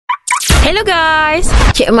Hello guys,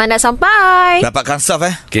 Cik Man dah sampai. Dapatkan staff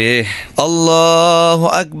Okey.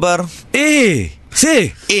 Allahu Akbar.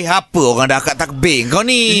 Apa orang dah akad takbir kau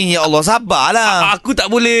ni? Ya Allah, sabarlah. Aku tak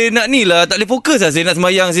boleh nak ni lah. Tak boleh fokus lah saya nak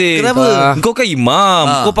sembahyang si. Kenapa? Kau kan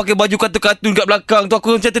imam. Kau pakai baju kartun-kartun kat belakang tu.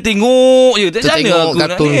 Aku macam tertengok je. Tak sana Tengok aku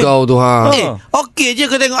kartun nak kau tu Okey je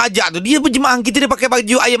kau tengok ajak tu. Dia berjemaah kita, dia pakai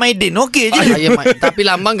baju Ayam Aidin. Okey je. Tapi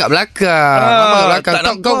lambang kat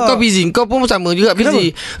belakang. Kau busy. Kau pun sama juga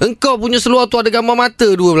busy. Engkau punya seluar tu ada gambar mata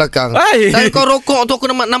dua belakang. Dan kau rokok tu aku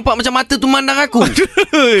nampak macam mata tu mandang aku.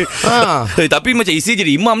 Tapi macam isi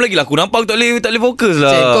jadi imam lagi lah. Aku nampak tak boleh fokus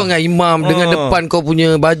lah. Cik, kau dengan imam dengan depan kau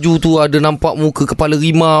punya baju tu ada nampak muka kepala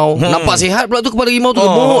rimau. Nampak sihat pula tu kepala rimau tu.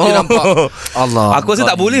 Gemuk je nampak. Allah. Aku rasa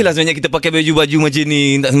tak boleh lah sebenarnya kita pakai baju-baju macam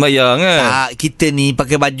ni tak sembahyang kan. Kita ni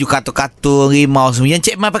pakai baju kartun-kartun rimau semua. Yang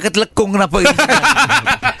Cik Man pakai telekung kenapa?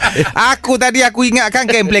 Aku ingatkan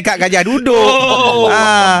gameplay kat gajah duduk.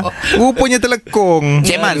 Rupanya telekung.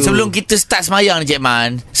 Cik Man, sebelum kita start semayang ni Cik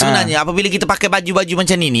Man, sebenarnya apabila kita pakai baju-baju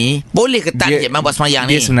macam ni boleh ke tak Cik Man buat semayang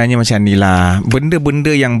ni? Dia sebenarnya macam ni lah.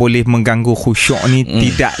 Benda-benda yang boleh mengganggu khusyuk ni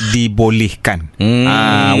tidak dibolehkan.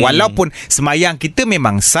 Walaupun semayang kita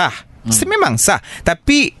memang sah. Memang sah.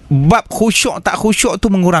 Tapi bab khusyuk tak khusyuk tu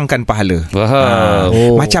mengurangkan pahala.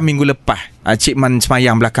 Macam minggu lepas Cik Man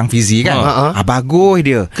semayang belakang Fizi kan. Bagus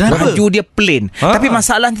dia. Kenapa? Baju dia plain. Tapi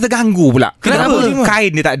masalahnya terganggu pula. Kenapa?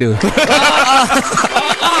 Kain dia tak ada.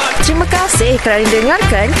 Terima kasih kerana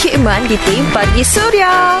dengarkan Cik Man di Tim Pagi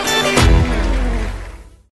Suria.